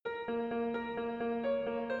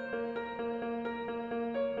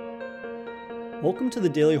Welcome to the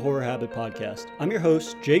Daily Horror Habit Podcast. I'm your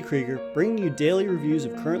host, Jay Krieger, bringing you daily reviews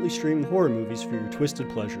of currently streaming horror movies for your twisted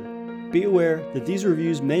pleasure. Be aware that these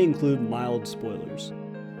reviews may include mild spoilers.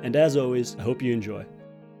 And as always, I hope you enjoy.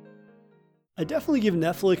 I definitely give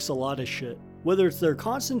Netflix a lot of shit. Whether it's their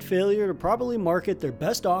constant failure to properly market their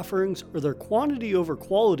best offerings or their quantity over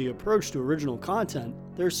quality approach to original content,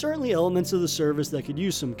 there are certainly elements of the service that could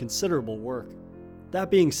use some considerable work. That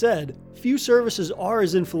being said, few services are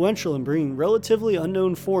as influential in bringing relatively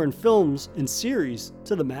unknown foreign films and series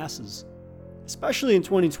to the masses. Especially in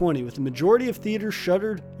 2020, with the majority of theaters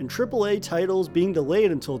shuttered and AAA titles being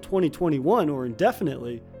delayed until 2021 or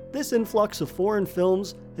indefinitely, this influx of foreign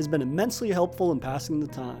films has been immensely helpful in passing the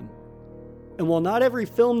time. And while not every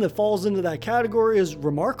film that falls into that category is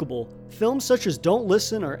remarkable, films such as Don't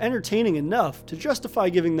Listen are entertaining enough to justify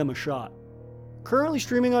giving them a shot. Currently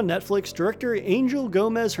streaming on Netflix, director Angel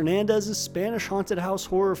Gomez Hernandez's Spanish haunted house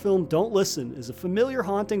horror film Don't Listen is a familiar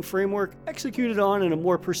haunting framework executed on in a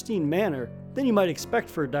more pristine manner than you might expect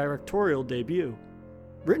for a directorial debut.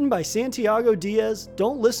 Written by Santiago Diaz,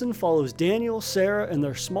 Don't Listen follows Daniel, Sarah, and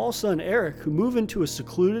their small son Eric, who move into a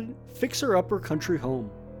secluded, fixer-upper country home.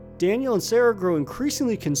 Daniel and Sarah grow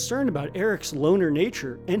increasingly concerned about Eric's loner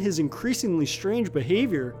nature and his increasingly strange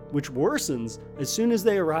behavior, which worsens as soon as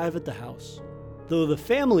they arrive at the house. Though the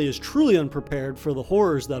family is truly unprepared for the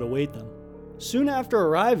horrors that await them. Soon after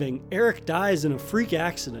arriving, Eric dies in a freak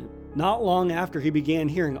accident, not long after he began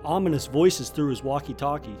hearing ominous voices through his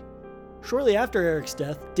walkie-talkie. Shortly after Eric's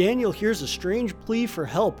death, Daniel hears a strange plea for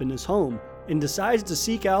help in his home and decides to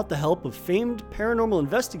seek out the help of famed paranormal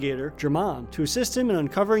investigator German to assist him in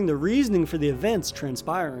uncovering the reasoning for the events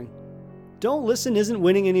transpiring. Don't Listen isn't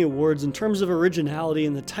winning any awards in terms of originality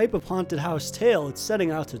and the type of haunted house tale it's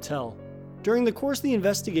setting out to tell. During the course of the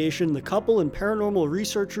investigation, the couple and paranormal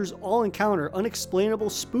researchers all encounter unexplainable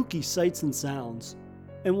spooky sights and sounds.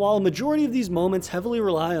 And while a majority of these moments heavily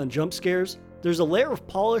rely on jump scares, there's a layer of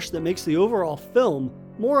polish that makes the overall film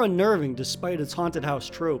more unnerving despite its haunted house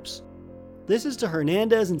tropes. This is to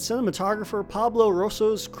Hernandez and cinematographer Pablo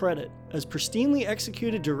Rosso's credit, as pristinely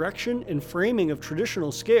executed direction and framing of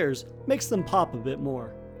traditional scares makes them pop a bit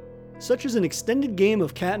more. Such as an extended game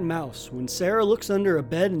of cat and mouse when Sarah looks under a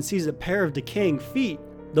bed and sees a pair of decaying feet,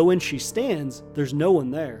 though when she stands, there's no one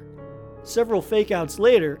there. Several fake-outs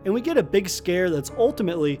later, and we get a big scare that's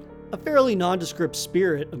ultimately a fairly nondescript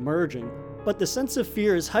spirit emerging, but the sense of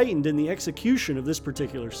fear is heightened in the execution of this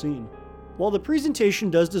particular scene. While the presentation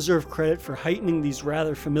does deserve credit for heightening these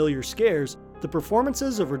rather familiar scares, the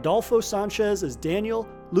performances of Rodolfo Sanchez as Daniel,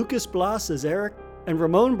 Lucas Blas as Eric, and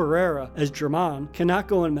Ramon Barrera as German cannot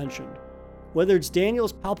go unmentioned. Whether it's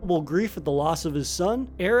Daniel's palpable grief at the loss of his son,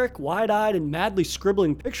 Eric wide-eyed and madly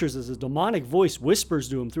scribbling pictures as a demonic voice whispers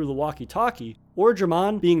to him through the walkie-talkie, or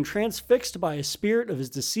German being transfixed by a spirit of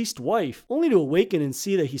his deceased wife, only to awaken and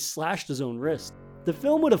see that he slashed his own wrist. The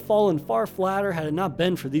film would have fallen far flatter had it not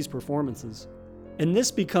been for these performances. And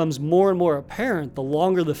this becomes more and more apparent the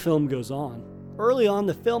longer the film goes on. Early on,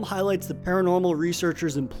 the film highlights the paranormal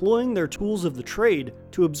researchers employing their tools of the trade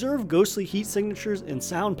to observe ghostly heat signatures and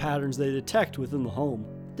sound patterns they detect within the home.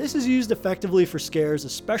 This is used effectively for scares,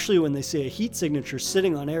 especially when they see a heat signature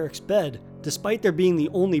sitting on Eric's bed, despite there being the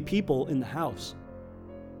only people in the house.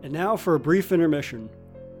 And now for a brief intermission.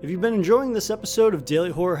 If you've been enjoying this episode of Daily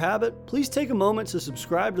Horror Habit, please take a moment to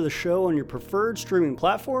subscribe to the show on your preferred streaming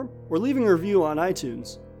platform or leaving a review on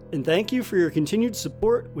iTunes. And thank you for your continued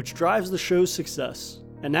support, which drives the show's success.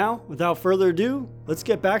 And now, without further ado, let's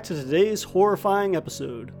get back to today's horrifying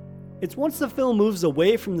episode. It's once the film moves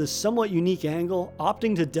away from this somewhat unique angle,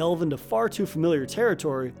 opting to delve into far too familiar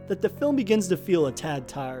territory, that the film begins to feel a tad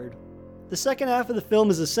tired. The second half of the film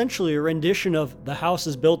is essentially a rendition of "the house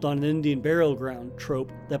is built on an Indian burial ground"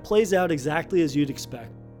 trope that plays out exactly as you'd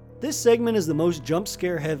expect. This segment is the most jump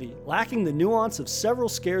scare heavy, lacking the nuance of several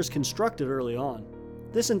scares constructed early on.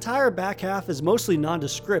 This entire back half is mostly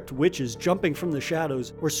nondescript witches jumping from the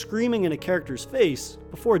shadows or screaming in a character's face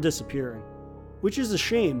before disappearing. Which is a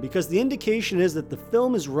shame because the indication is that the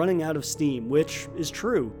film is running out of steam, which is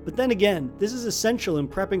true. But then again, this is essential in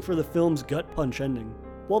prepping for the film's gut punch ending.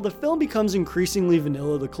 While the film becomes increasingly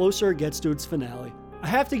vanilla the closer it gets to its finale, I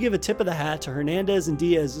have to give a tip of the hat to Hernandez and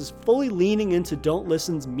Diaz's fully leaning into Don't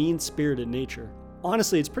Listen's mean-spirited nature.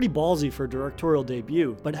 Honestly, it's pretty ballsy for a directorial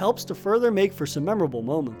debut, but helps to further make for some memorable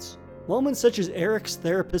moments. Moments such as Eric's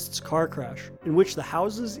therapist's car crash, in which the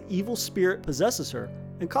house's evil spirit possesses her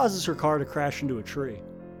and causes her car to crash into a tree.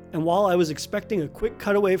 And while I was expecting a quick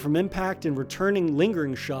cutaway from impact and returning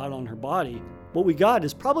lingering shot on her body, what we got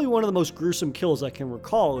is probably one of the most gruesome kills I can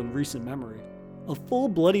recall in recent memory. A full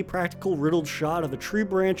bloody practical riddled shot of a tree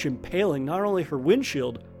branch impaling not only her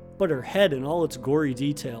windshield, but her head in all its gory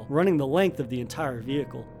detail, running the length of the entire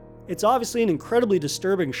vehicle. It's obviously an incredibly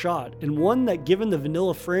disturbing shot, and one that, given the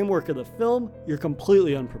vanilla framework of the film, you're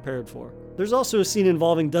completely unprepared for. There's also a scene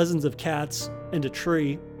involving dozens of cats, and a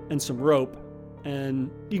tree, and some rope, and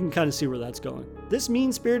you can kind of see where that's going. This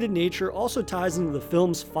mean-spirited nature also ties into the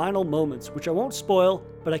film's final moments, which I won't spoil,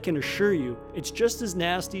 but I can assure you, it's just as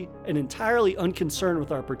nasty and entirely unconcerned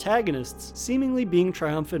with our protagonists seemingly being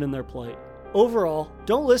triumphant in their plight. Overall,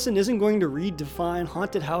 Don't Listen isn't going to redefine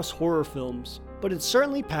haunted house horror films, but it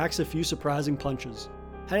certainly packs a few surprising punches.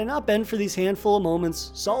 Had it not been for these handful of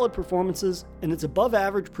moments, solid performances, and its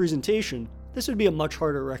above-average presentation, this would be a much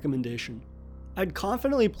harder recommendation. I'd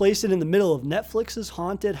confidently place it in the middle of Netflix's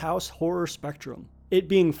haunted house horror spectrum, it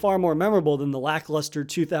being far more memorable than the lackluster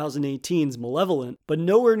 2018's Malevolent, but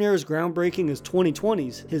nowhere near as groundbreaking as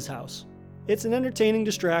 2020's His House. It's an entertaining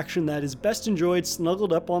distraction that is best enjoyed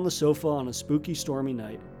snuggled up on the sofa on a spooky, stormy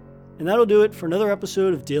night. And that'll do it for another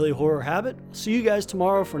episode of Daily Horror Habit. I'll see you guys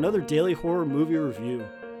tomorrow for another Daily Horror Movie Review.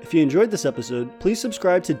 If you enjoyed this episode, please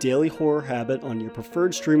subscribe to Daily Horror Habit on your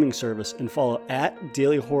preferred streaming service and follow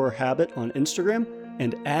 @Daily Horror Habit on Instagram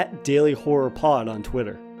and @Daily Horror Pod on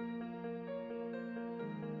Twitter.